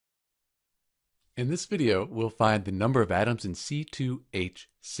In this video, we'll find the number of atoms in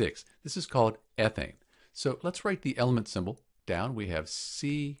C2H6. This is called ethane. So let's write the element symbol down. We have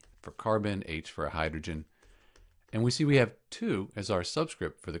C for carbon, H for hydrogen, and we see we have 2 as our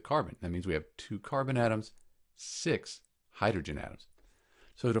subscript for the carbon. That means we have 2 carbon atoms, 6 hydrogen atoms.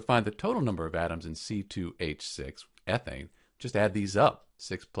 So to find the total number of atoms in C2H6, ethane, just add these up.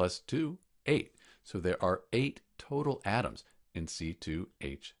 6 plus 2, 8. So there are 8 total atoms in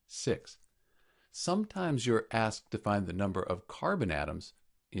C2H6. Sometimes you're asked to find the number of carbon atoms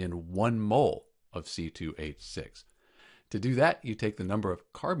in 1 mole of C2H6. To do that, you take the number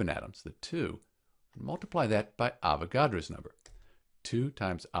of carbon atoms, the 2, and multiply that by Avogadro's number. 2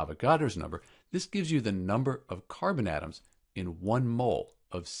 times Avogadro's number, this gives you the number of carbon atoms in 1 mole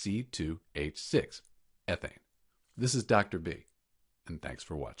of C2H6, ethane. This is Dr. B, and thanks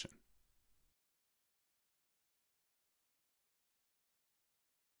for watching.